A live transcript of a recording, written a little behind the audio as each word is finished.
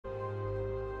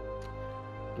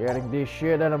Getting this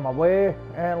shit out of my way,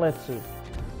 and let's see.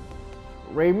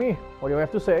 Raimi, what do you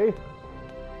have to say?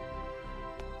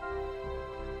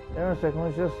 Yeah, a second,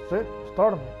 let's just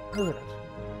start me. Look at it.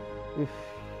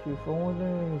 If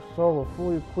only saw a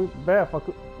fully equipped bath I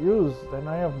could use, then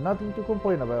I have nothing to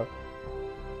complain about.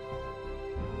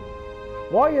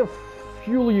 Why a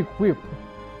fully equipped?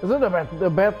 Isn't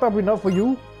the bathtub enough for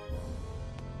you?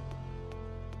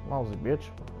 Lousy bitch.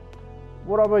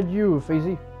 What about you,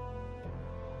 Fazy?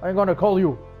 I'm gonna call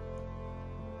you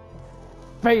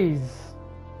FaZe.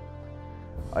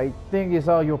 I think is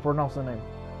how you pronounce the name.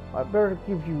 I better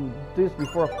give you this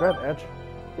before I forget, Edge.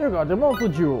 You got the monster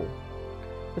jewel.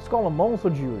 It's called a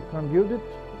monster jewel. You can build it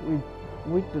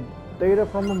with the data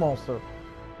from the monster.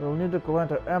 You'll need to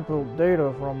collect ample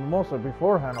data from the monster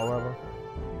beforehand, however.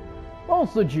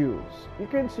 Monster jewels. You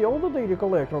can see all the data you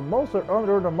collect from monster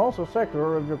under the monster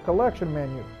sector of your collection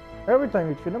menu. Every time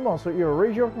you defeat a monster, you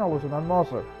raise your knowledge on that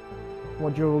monster.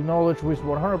 Once your knowledge reaches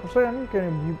 100%, you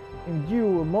can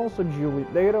imbue a monster jewel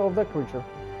with data of that creature.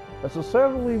 A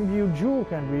successfully imbued jewel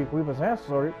can be equipped as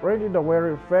necessary, granting the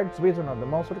wearer effects based on the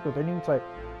monster containing inside.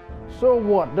 So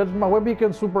what? Does my web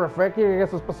beacon super effective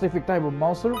against a specific type of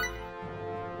monster?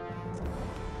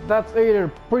 That's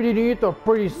either pretty neat or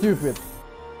pretty stupid.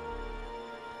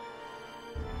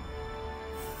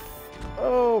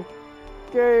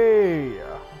 Okay.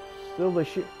 Still the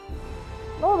shit.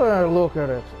 Now that I look at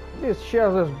it, this shit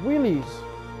has wheelies.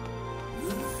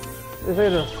 It's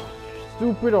either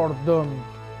stupid or dumb.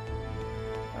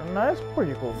 And that's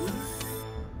pretty cool.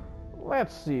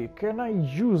 Let's see, can I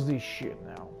use this shit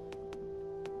now?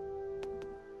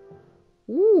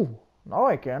 Ooh, now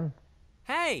I can.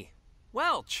 Hey,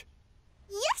 Welch!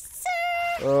 Yes,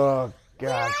 sir! Oh, God. Here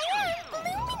I am!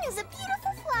 Blooming is a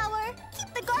beautiful flower.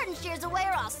 Keep the garden shears away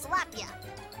or I'll slap ya.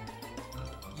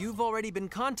 You've already been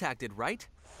contacted, right?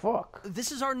 Fuck.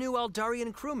 This is our new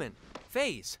Eldarian crewman,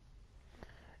 FaZe.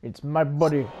 It's my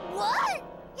buddy. What?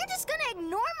 You're just gonna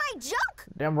ignore my joke?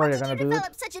 Damn right I'm How gonna did you do it.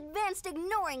 develop such advanced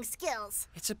ignoring skills?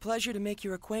 It's a pleasure to make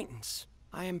your acquaintance.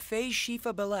 I am FaZe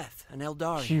Shifa Beleth, an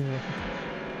Eldari. Shiva.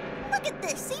 Look at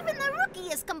this, even the rookie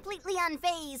is completely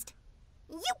unfazed.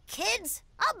 You kids,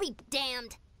 I'll be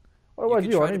damned. What about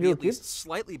You you? can I try to need be you, at kid. least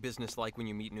slightly businesslike when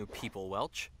you meet new people,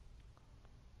 Welch.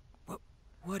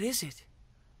 What is it?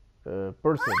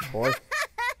 Person, boy.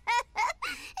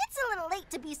 It's a little late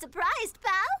to be surprised,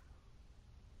 pal.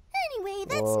 Anyway,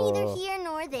 that's neither here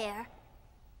nor there.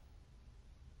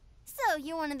 So,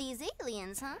 you're one of these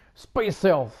aliens, huh? Space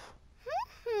Elf.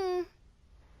 You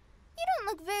don't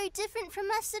look very different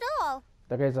from us at all.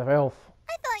 That guy's an elf.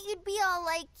 I thought you'd be all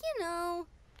like, you know...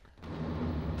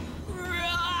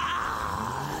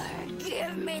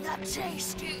 Give me the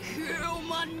tasty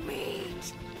human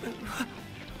meat!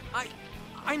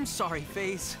 I'm sorry,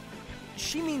 FaZe.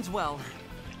 She means well.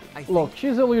 I Look, think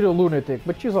she's a little lunatic,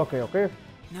 but she's okay, okay?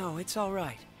 No, it's all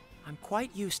right. I'm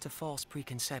quite used to false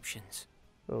preconceptions.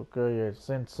 Okay, I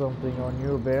sent something on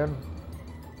you, Ben.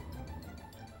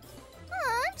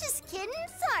 Oh, I'm just kidding.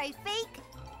 Sorry, fake.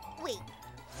 Wait,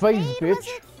 Face, Fade, was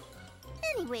bitch. it?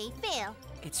 Anyway, fail.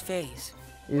 It's FaZe.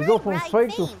 You go from Right,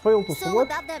 fake to fame. fail to So what?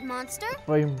 about that monster?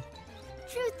 Fame.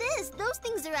 Truth is, those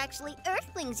things are actually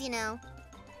Earthlings, you know.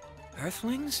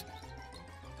 Earthlings?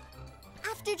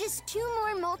 After just 2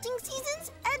 more molting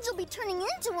seasons, Edge will be turning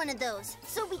into one of those.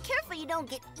 So be careful you don't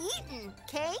get eaten,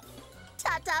 okay?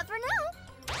 Ta-ta for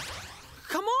now.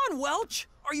 Come on, Welch!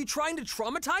 Are you trying to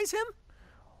traumatize him?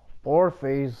 Poor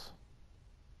Face.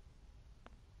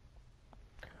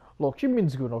 Look, she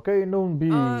means good, okay? Don't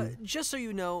be... Just so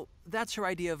you know, that's her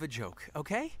idea of a joke,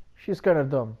 okay? She's kinda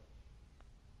dumb.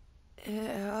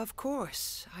 Of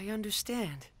course, I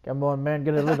understand. Come on, man,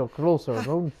 get a little closer.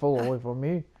 Don't fall away from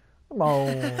me. Come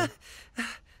on.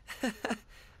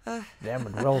 Damn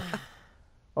it, Welch.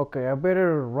 Okay, I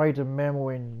better write a memo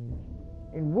in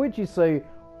which you say,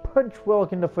 punch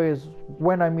Welch in the face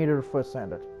when I meet her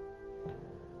first-handed.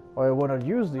 I wanna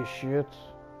use this shit.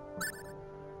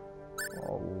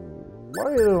 Oh,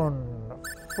 I don't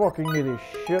fucking need this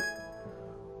shit.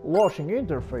 Launching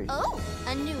interface. Oh,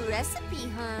 a new recipe,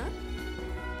 huh?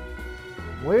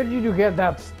 Where did you get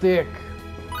that stick?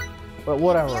 But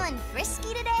whatever. Feeling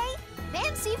frisky today?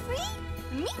 Fancy free?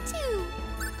 Me too.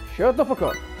 Shut the fuck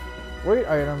up. Great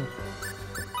items.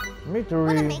 Me too.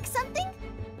 Wanna make something?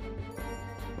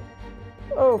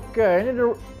 Okay, I need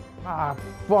to... Ah,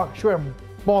 fuck, should have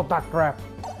bought that crap.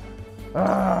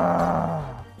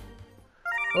 Ah.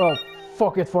 Well,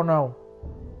 fuck it for now.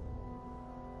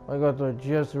 I got the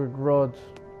Jesuit rod.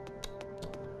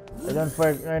 I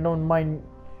don't mind...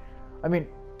 I mean,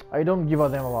 I don't give a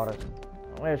damn about it.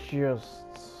 Let's just...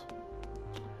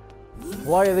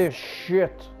 Fly this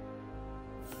shit.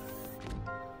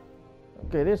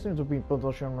 Okay, this seems to be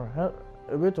potential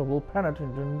evitable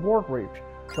penetrant in warp reach.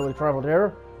 Shall we travel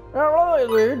there? Alright,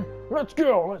 then. Let's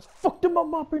go. Let's fuck them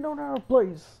up in on our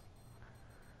place.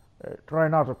 Try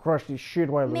not to crush this shit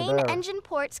while we're Main there. engine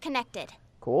ports connected.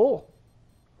 Cool.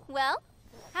 Well,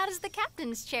 how does the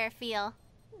captain's chair feel?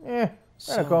 Kinda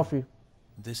So- comfy.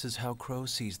 This is how Crow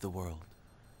sees the world.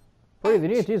 Pretty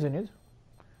neat, isn't it?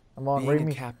 Come on, Being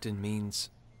a Raimi. captain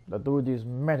means The dude is you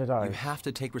metadized. have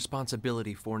to take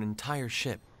responsibility for an entire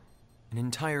ship, an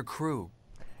entire crew.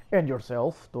 And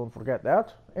yourself, don't forget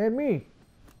that. And me.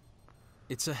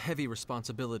 It's a heavy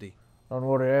responsibility. Don't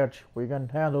worry, Edge. We can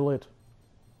handle it.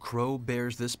 Crow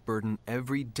bears this burden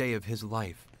every day of his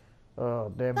life. Oh,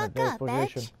 damn it, Buck that up,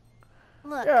 position. Edge.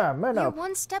 Look, Yeah, man you're up.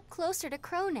 one step closer to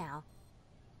Crow now.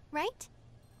 Right?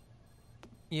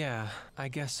 Yeah, I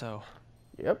guess so.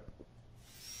 Yep.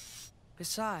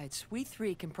 Besides, we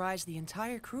three comprise the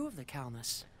entire crew of the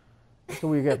Calnus. So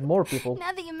we get more people.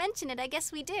 Now that you mention it, I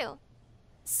guess we do.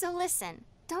 So listen,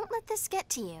 don't let this get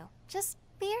to you. Just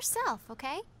be yourself,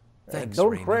 okay? Thanks,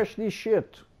 Don't Raimi. crash this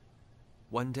shit.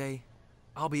 One day,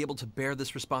 I'll be able to bear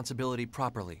this responsibility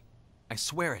properly. I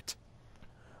swear it.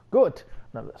 Good.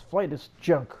 Now let's fly this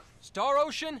junk. Star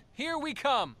Ocean, here we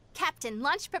come! Captain,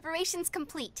 launch preparations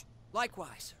complete.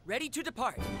 Likewise, ready to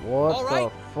depart. What All the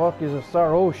right. fuck is a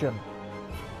Star Ocean?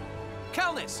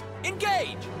 Calnus,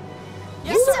 engage!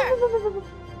 Yes, sir!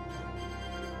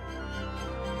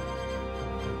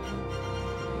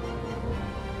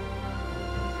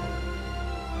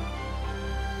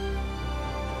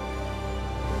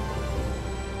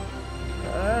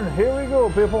 And here we go,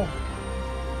 people.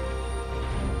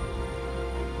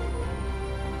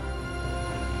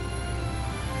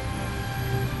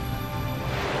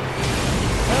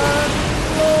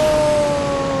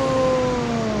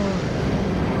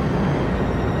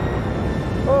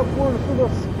 And upwards to the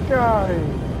sky.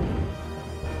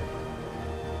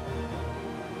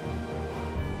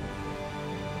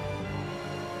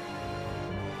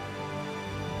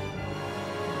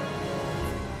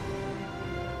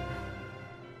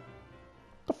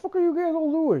 What the fuck are you guys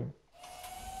all doing?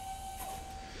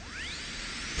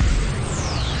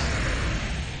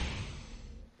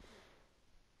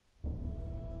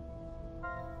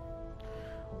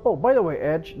 Oh, by the way,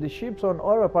 Edge, the ship's on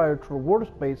autopilot through warp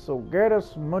space, so get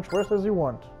as much rest as you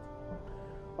want.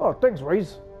 Oh, thanks,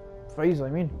 Phase, I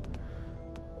mean.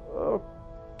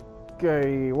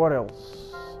 Okay, what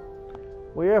else?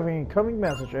 We have an incoming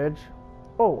message, Edge.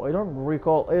 Oh, I don't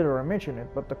recall either I mentioned it,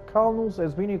 but the Calnus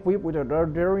has been equipped with a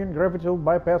Dardarian gravitational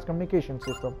bypass communication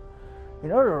system.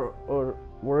 In other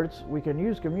words, we can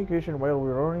use communication while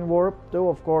we're running warp, though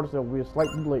of course there will be a slight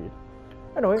delay.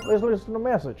 Anyway, let's listen to the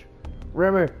message.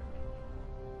 Remy,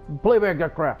 play back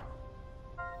that crap.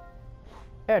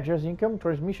 Edge has income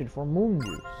transmission for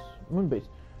Moonbase.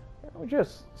 We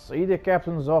just say the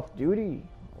captain's off duty.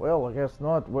 Well, I guess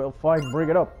not. Well, fine, bring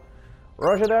it up.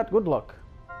 Roger that, good luck.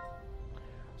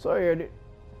 Sorry,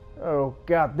 oh,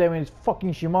 god damn it, it's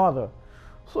fucking Shimada.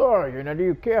 Sorry, you're the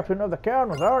new captain of the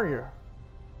Calnus, are you?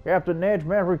 Captain Edge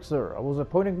Maverick, sir. I was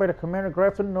appointed by the commander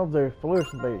captain of the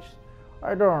Pollution Base.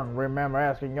 I don't remember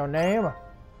asking your name.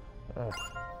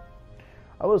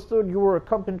 I was told you were a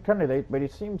competent candidate, but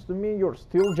it seems to me you're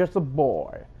still just a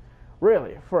boy.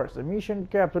 Really, first a mission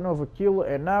captain of a kill,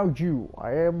 and now you.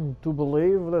 I am to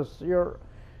believe this your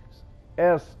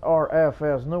SRF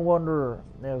has no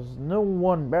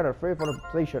one better fit for the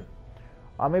position.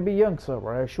 I may be young, sir, but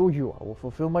I assure you I will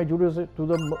fulfill my duties to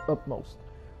the utmost.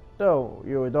 Though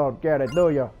you don't get it, do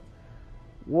you?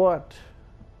 What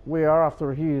we are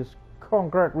after here is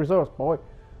concrete results, boy.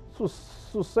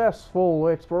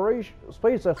 Successful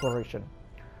space exploration.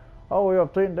 How we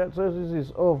obtain that success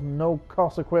is of no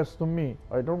consequence to me.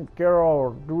 I don't care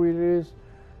how do it is.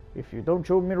 If you don't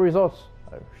show me results,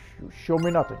 you show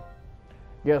me nothing.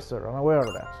 Yes, sir, I'm aware of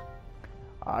that.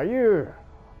 Are you?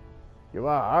 You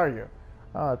are you?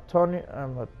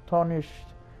 I'm astonished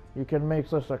you can make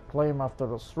such a claim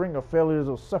after a string of failures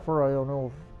of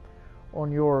Sephira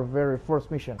on your very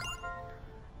first mission.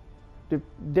 The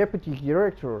Deputy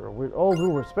Director, with all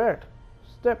due respect,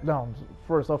 step down,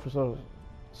 First Officer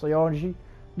Sayonji.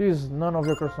 This is none of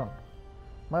your concern.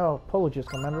 My apologies,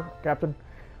 Commander, Captain.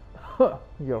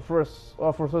 Your first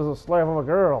officer is a slave of a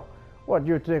girl. What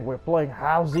do you think, we're playing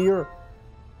house here?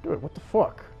 Dude, what the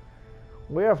fuck?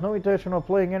 We have no intention of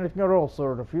playing anything at all,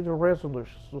 sir. The future rests on the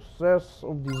success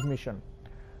of this mission.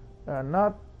 And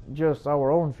not just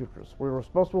our own futures. We're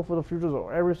responsible for the futures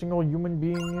of every single human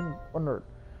being on Earth.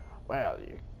 Well,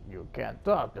 you can't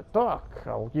talk the talk.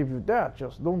 I'll give you that.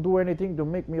 Just don't do anything to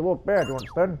make me look bad, you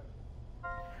understand?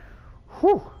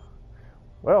 Whew.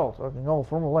 Well, talking all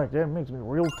formal like that makes me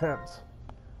real tense.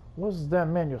 Was that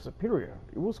man your superior?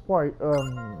 It was quite,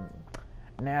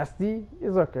 nasty?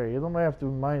 It's okay, you don't have to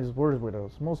mind his words with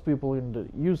us. Most people in the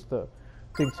used to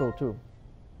think so too.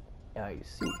 I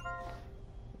see.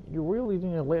 You really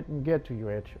didn't let him get to you,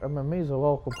 Edge. I'm amazed how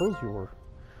well composed you were.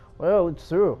 Well, it's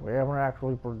true. We haven't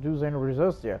actually produced any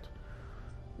results yet.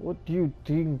 What do you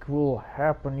think will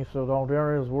happen if the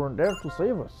Dondarrions weren't there to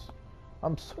save us?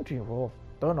 I'm certain you will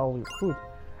have done all you could.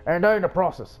 And die in the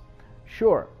process.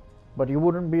 Sure, but it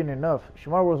wouldn't be enough.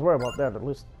 Shamar was right about that, at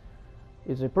least.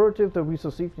 It's imperative that we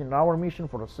succeed in our mission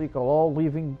for the sake of all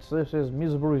living such as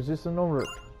miserable resistance on Earth.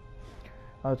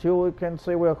 Until we can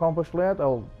say we accomplished that,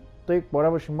 I'll take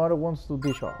whatever Shimada wants to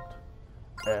dish out.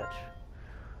 Edge.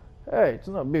 Hey, it's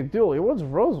not a big deal. He wants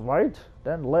Rose, right?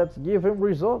 Then let's give him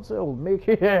results. It'll make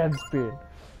his head spin.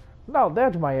 Now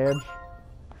that's my Edge.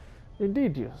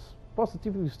 Indeed, yes.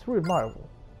 Positively is truly admirable.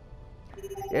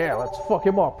 Yeah, let's fuck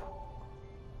him up.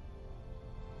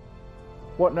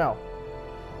 What now?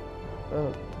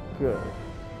 Okay.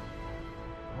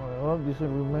 Well, this will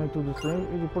remain to the same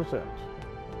 80%.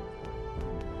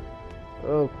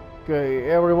 Okay,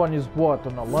 everyone is what,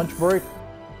 on a lunch break?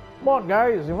 Come on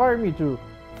guys, invite me to.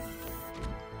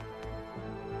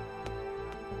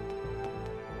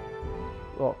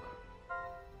 Look.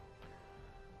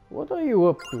 What are you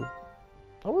up to?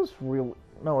 I was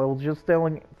just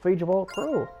telling Phage about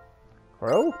Crow.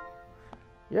 Crow?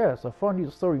 Yes, I found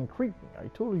his story intriguing. I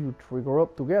told you to grow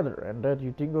up together and that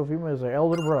you think of him as an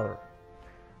elder brother.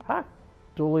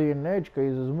 Actually, in Edge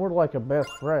case, is more like a best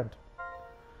friend.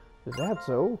 Is that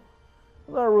so?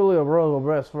 Not really a brother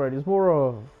or best friend. It's more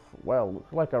of, well,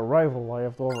 like a rival I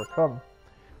have to overcome.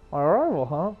 My rival,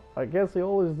 huh? I guess he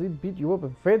always did beat you up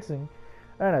in fencing,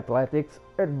 and athletics,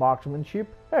 and marksmanship.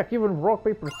 Heck, even rock,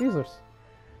 paper, scissors.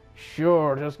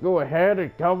 Sure, just go ahead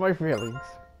and count my feelings.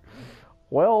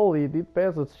 Well, he did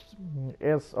pass the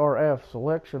SRF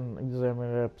selection exam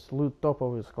at the absolute top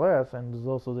of his class, and is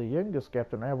also the youngest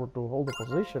captain ever to hold the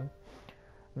position.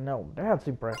 Now, that's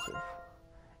impressive.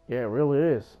 Yeah, it really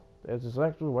is. That's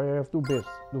exactly why I have to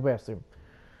best him.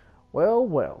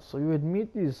 Well, so you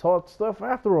admit this hot stuff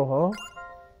after all, huh?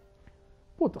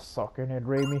 Put the sock in it,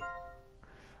 Raimi.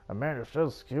 A man is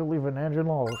just skilled even engine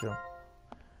knowledge.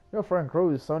 Your friend Crow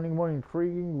is sounding more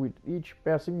intriguing with each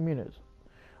passing minute.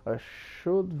 I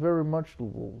should very much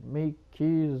make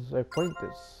his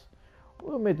acquaintance.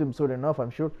 We'll meet him soon enough, I'm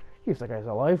sure, if the guy's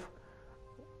alive.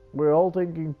 We're all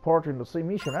taking part in the same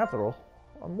mission after all.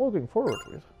 I'm looking forward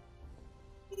to it.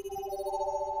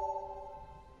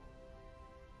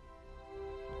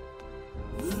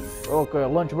 Okay,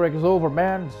 lunch break is over,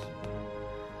 man.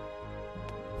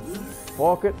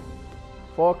 Fuck it.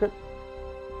 Fuck it.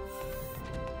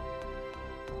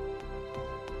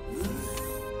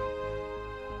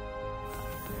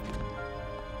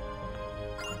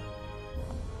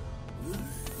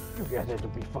 You guys have to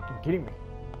be fucking kidding me.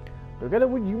 Together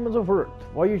with humans of Earth,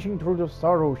 voyaging through the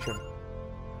Star Ocean.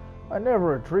 I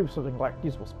never dreamed something like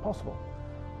this was possible.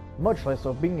 Much less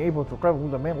of being able to travel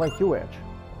with a man like you, Edge.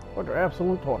 What an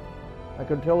absolute honor. I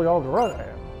can tell you all the right I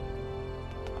am.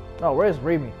 Now, where's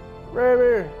Raimi?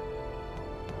 Raimi!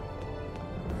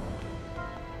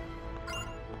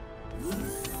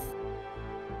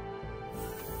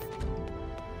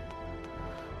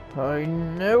 I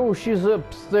know she's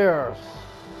upstairs.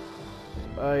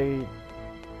 I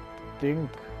think.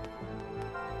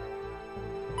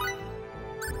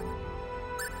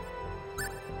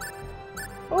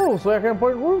 Oh, so I can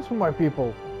point rooms for my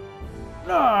people.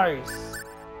 Nice!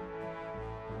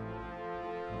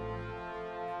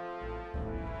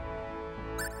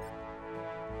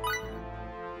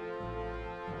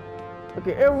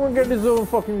 Okay, everyone get his own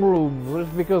fucking room,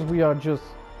 just because we are just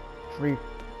three.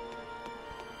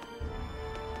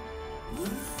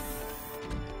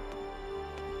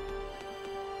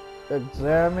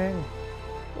 Examine.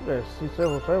 Okay, see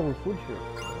several food here.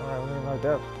 I mean, like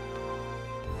that.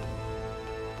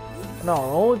 Now,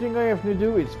 the only thing I have to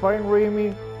do is find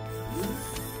Raimi.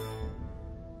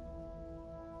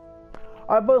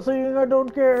 I'm buzzing, I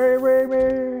don't care, hey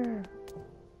Raimi!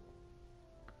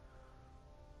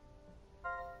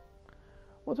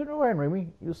 What's on your hand, Raimi?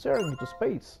 You're staring into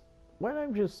space. When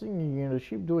I'm just sitting in the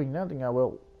ship doing nothing,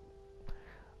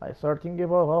 I start thinking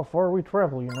about how far we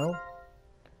travel, you know?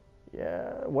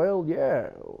 Yeah, well,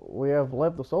 yeah, we have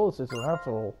left the solar system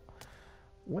after all.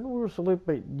 When we were selected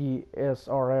by the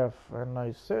SRF and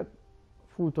I set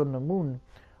foot on the moon,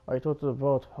 I thought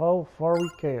about how far we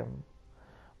came.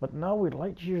 But now we're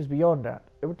light years beyond that.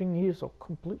 Everything here is so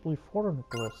completely foreign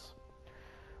to us.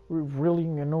 We're really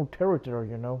in no territory,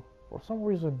 you know. For some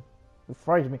reason, It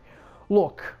frightens me.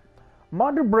 Look,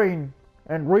 Mother Brain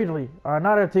and Ridley are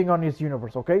not a thing on this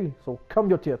universe, okay? So come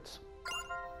your tits.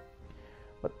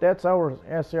 But that's our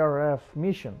SRF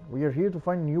mission. We are here to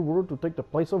find a new world to take the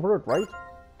place of Earth, right?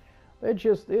 That's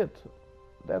just it.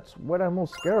 That's what I'm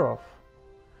most scared of.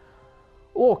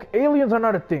 Look, aliens are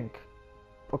not a thing,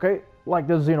 okay? Like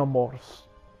the Xenomorphs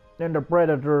and the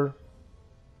Predator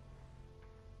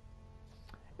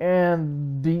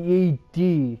and the ET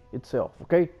itself,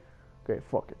 okay? Okay,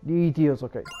 fuck it. The ET is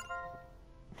okay.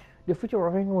 The future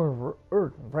of our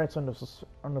Earth rides on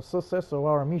the success of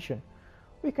our mission.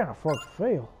 We can't afford to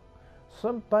fail.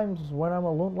 Sometimes when I'm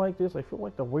alone like this, I feel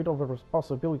like the weight of the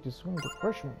responsibility is going to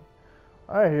crush me.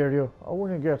 I hear you. I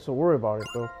wouldn't get so worried about it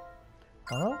though.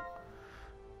 Huh?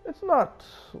 It's not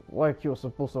like you're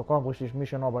supposed to accomplish this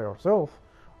mission all by yourself.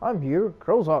 I'm here,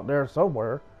 Crow's out there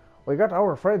somewhere. We got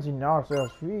our friends in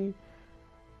RSV,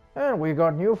 and we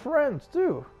got new friends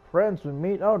too. Friends we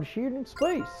meet out here in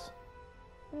space.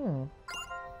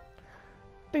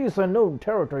 This unknown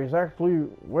territory is actually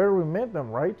where we met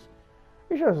them, right?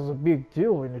 It's just a big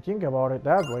deal when you think about it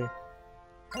that way.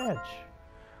 Edge.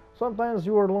 Sometimes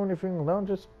you are alone if you don't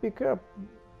just pick up,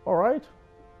 alright?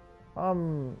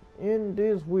 I'm in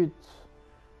this with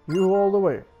you all the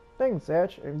way. Thanks,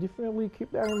 Edge, and definitely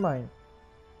keep that in mind.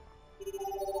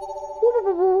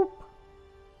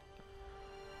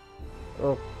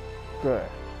 Okay.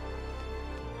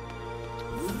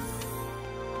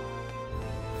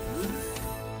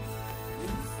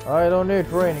 I don't need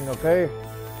training, okay?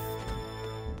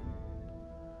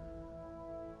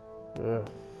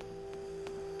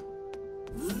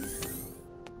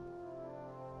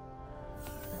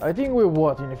 I think we're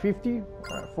what, in the 50?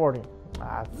 40.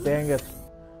 Ah, dang it.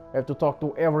 I have to talk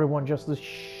to everyone just this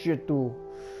shit to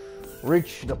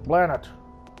reach the planet.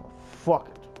 Fuck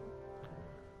it.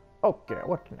 Okay,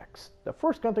 what next? The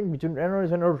first contact between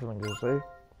Earth and Earthlings, you say?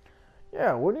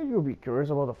 Yeah, wouldn't you be curious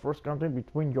about the first contact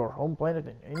between your home planet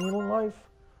and alien life?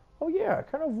 Oh yeah, I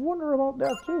kind of wonder about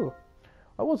that too.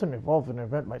 I wasn't involved in the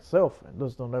event myself, and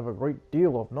thus don't have a great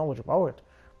deal of knowledge about it,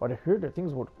 but I heard that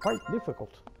things were quite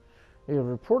difficult. It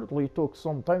reportedly took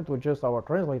some time to adjust our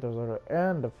translators,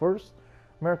 and the first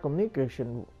mere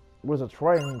communication was a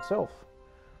try in itself.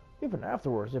 Even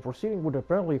afterwards, the proceeding would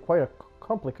apparently quite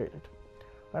complicated,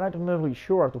 and I'm not really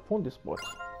sure how to point this point.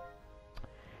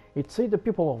 It said the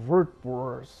people of Earth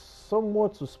were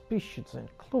somewhat suspicious and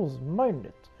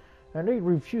close-minded, and they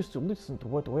refused to listen to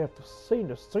what we have to say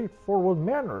in a straightforward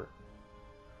manner.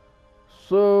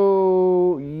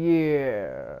 So,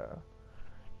 yeah,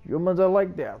 humans are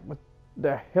like that. What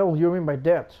the hell do you mean by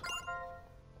that?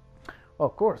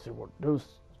 Of course, it was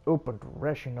those open to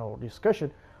rational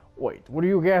discussion. Wait, what are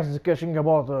you guys discussing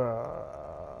about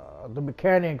the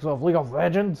mechanics of League of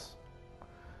Legends?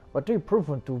 But they've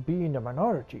proven to be in the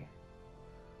minority.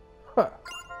 Huh.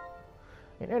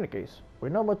 In any case, we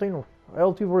now maintain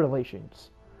healthy relations.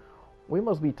 We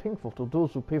must be thankful to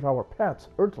those who pave our paths,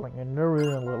 Earthling and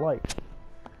Neurian alike.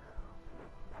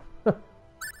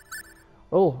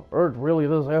 Well, Earth really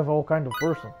does have all kind of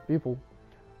people.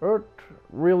 Earth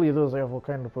really does have all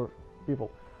kind of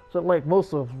people. So like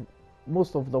most of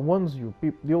the ones you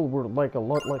deal with, like a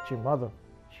lot like Shimada.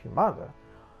 Shimada?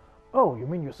 Oh, you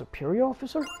mean your superior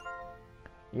officer?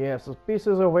 Yes, a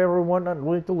species of everyone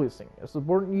unwilling to listen. A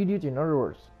subordinate idiot, in other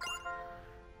words.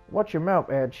 Watch your mouth,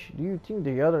 Edge. Do you think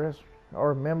the others,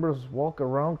 our members, walk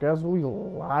around casually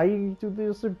lying to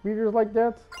their superiors like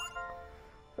that?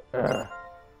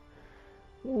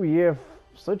 We have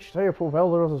such type of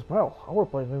elders as well. Our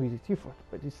place may be different,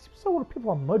 but it seems our people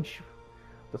are much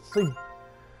the same.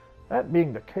 That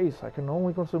being the case, I can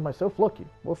only consider myself lucky.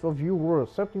 Both of you were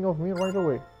accepting of me right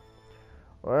away.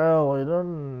 Well, I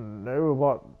don't know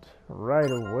about right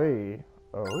away.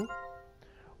 Oh?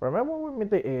 Remember when we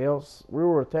met the Ales? We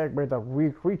were attacked by that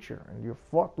weird creature, and you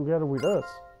fought together with us.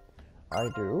 I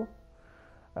do.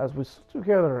 As we stood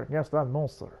together against that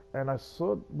monster, and I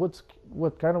saw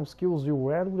what kind of skills you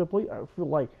had with the play, I feel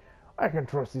like I can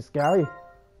trust this guy.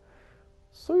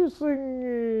 So you think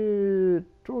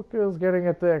it took us getting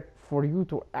attacked for you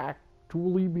to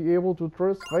actually be able to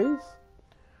trust FaZe?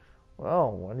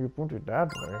 Well, when you put it that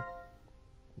way,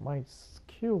 my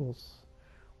skills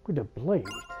with the blade.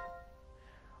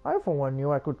 I for one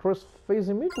knew I could trust FaZe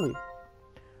immediately.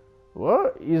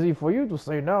 Well, easy for you to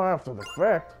say now after the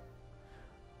fact.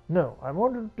 No, I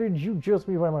wondered, did you judge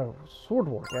me by my sword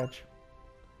work, Edge?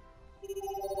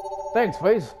 Thanks,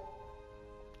 FaZe.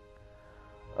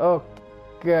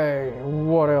 Okay,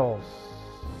 what else?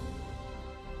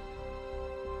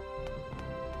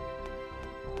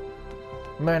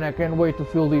 Man, I can't wait to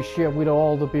fill this ship with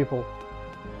all the people.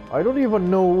 I don't even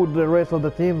know who the rest of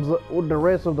the teams, who the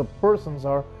rest of the persons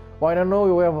are. But I don't know,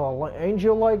 you have an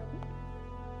angel-like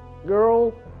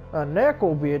girl, a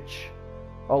Neko bitch,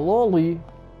 a lolly,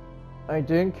 I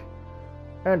think,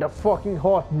 and a fucking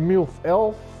hot MILF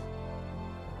elf,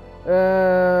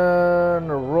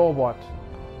 and a robot.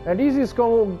 And this is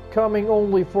coming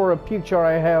only for a picture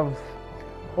I have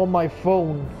on my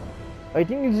phone. I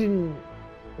think it's in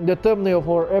the thumbnail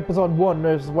for episode 1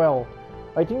 as well.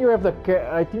 I think you have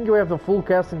the full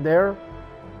cast in there,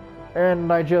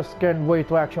 and I just can't wait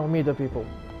to actually meet the people.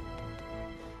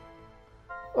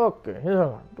 Okay,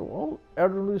 yeah. Do all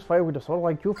elderlies fight with a sword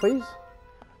like you face?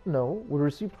 No, we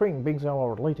receive training based on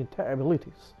our related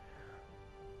abilities.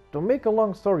 To make a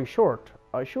long story short,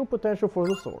 I show potential for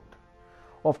the sword.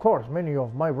 Of course, many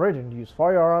of my brethren use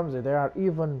firearms, and there are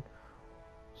even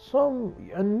some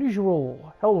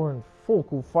unusual Hellurin folk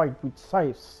who fight with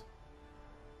scythes.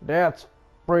 That's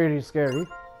pretty scary.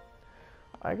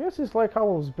 I guess it's like how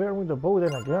I was bearing the bow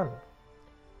and a gun.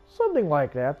 Something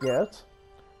like that, yes.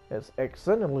 It's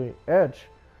excellently edge.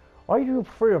 Why do you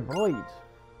prefer a blade?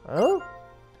 Huh?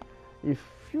 If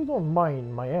you don't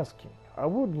mind my asking, I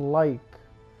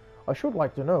should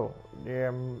like to know.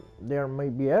 There may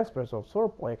be aspects of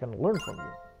swordplay I can learn from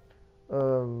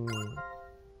you.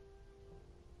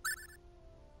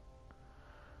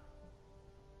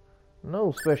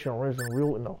 No special reason,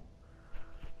 really, no.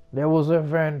 There was an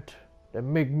event that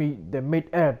made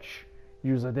Edge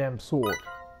use a damn sword.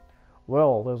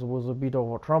 Well, there was a bit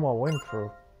of a trauma I went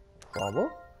through.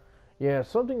 Trauma? Yeah,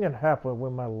 something that happened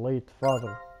with my late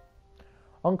father.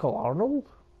 Uncle Arnold?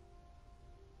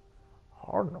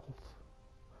 Arnold?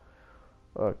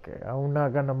 Okay, I'm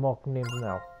not gonna mock names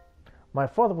now. My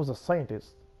father was a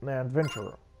scientist, an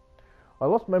adventurer. I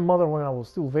lost my mother when I was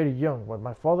still very young, but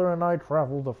my father and I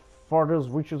traveled the farthest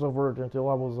reaches of Earth until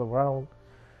I was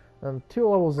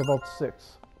about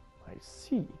 6. I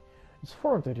see. It's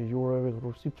foreign that you were able to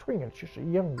receive training at such a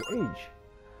young age.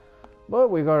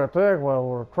 But we got attacked while we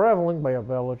were traveling by a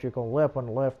biological weapon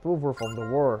left over from the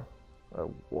war.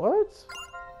 What?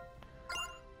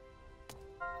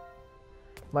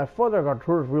 My father got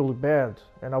hurt really bad,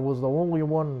 and I was the only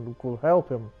one who could help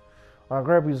him. I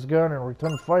grabbed his gun and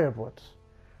returned fire, but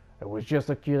I was just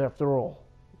a kid after all.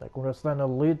 I couldn't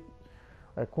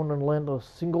land a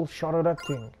single shot at that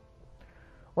thing.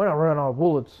 When I ran out of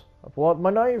bullets, I pulled out my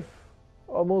knife,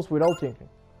 almost without thinking.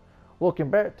 Looking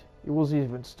back, it was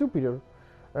even stupider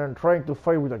than trying to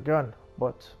fight with a gun,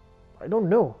 but I don't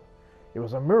know. It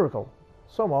was a miracle.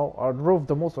 Somehow, I drove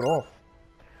the monster off.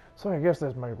 So I guess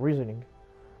that's my reasoning.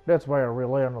 That's why I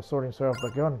rely on the sword instead of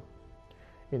the gun.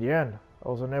 In the end, I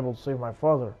was unable to save my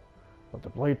father, but the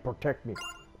blade protected me.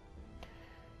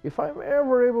 If I'm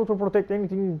ever able to protect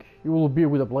anything, it will be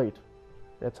with a blade.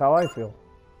 That's how I feel.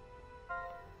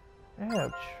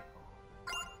 Edge.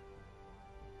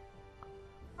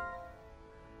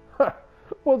 Ha!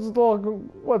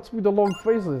 What's with the long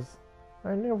faces?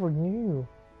 I never knew.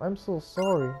 I'm so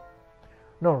sorry.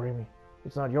 No, Remy,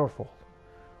 it's not your fault.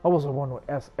 I was the one who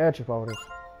asked Edge about it.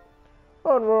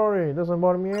 Don't worry, it doesn't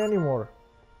bother me anymore.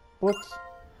 But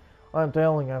I'm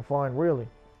telling you, I'm fine, really.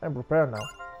 I'm prepared now.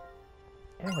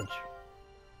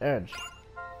 Edge.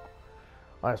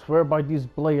 I swear by this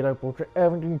blade I protect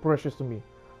everything precious to me.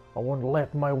 I won't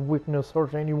let my weakness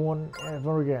hurt anyone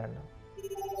ever again.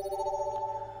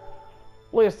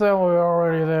 Please tell me you're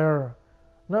already there.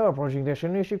 Now approaching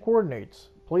destination coordinates.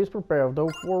 Please prepare though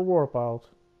for warp out.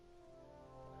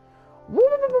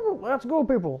 Let's go,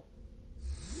 people!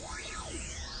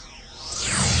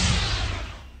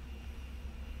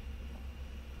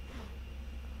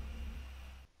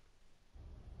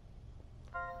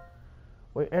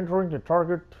 We're entering the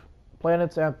target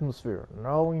planet's atmosphere.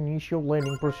 Now initial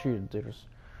landing procedures.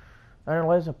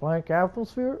 Analyze the planet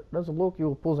atmosphere. Doesn't look you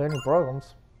will pose any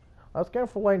problems. I was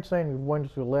careful like saying we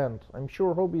wanted to land. I'm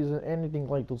sure Hobie isn't anything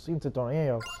like those insects on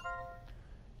Eos.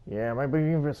 Yeah, maybe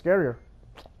even scarier.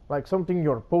 Like something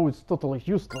your bow is totally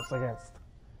useless against.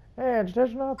 Edge,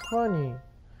 that's not funny.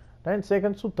 10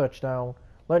 seconds to touchdown.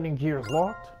 Landing gears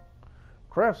locked.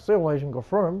 Craft simulation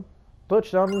confirmed.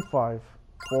 Touchdown in 5,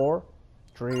 4,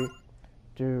 3,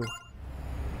 2,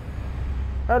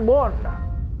 and 1.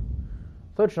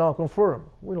 Touchdown confirmed.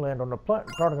 We land on the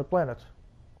target planet.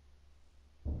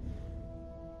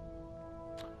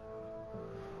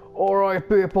 Alright,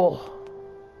 people.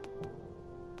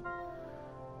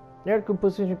 Air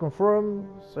composition confirmed.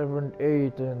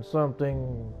 78 and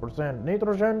something percent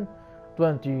nitrogen,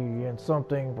 20 and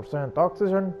something percent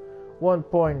oxygen, 1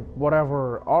 point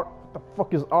whatever. What the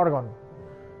fuck is argon?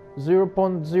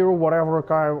 0.0 whatever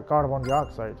carbon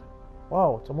dioxide.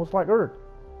 Wow, it's almost like Earth.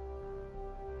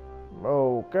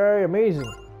 Okay,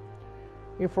 amazing.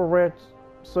 Infrared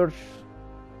search.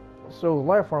 So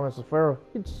life form is fair.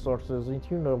 It sources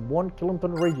into a 1 kilometer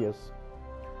radius.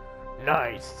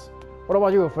 Nice. What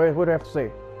about you, Faith? What do you have to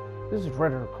say? This is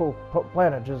rather a cool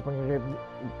planet,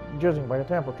 judging by the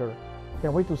temperature.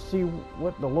 Can't wait to see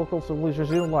what the local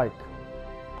civilization is like.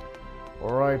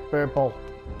 Alright, people.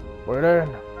 We're in.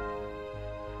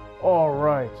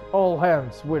 Alright, all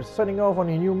hands. We're setting off on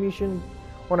a new mission.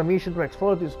 On a mission to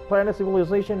explore this planet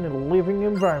civilization and living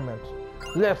environment.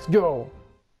 Let's go!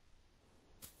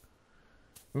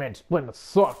 Man, this planet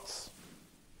sucks.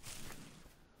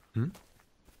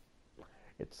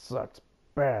 It sucks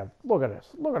bad. Look at this.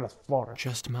 Look at this Florida.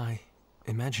 Just my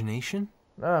imagination?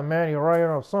 Ah, man, you're right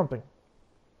on something.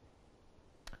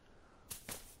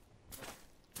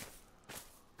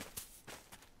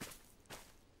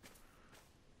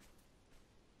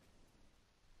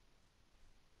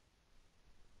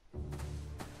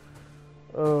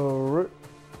 Oh,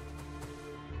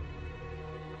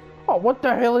 what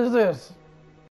the hell is this?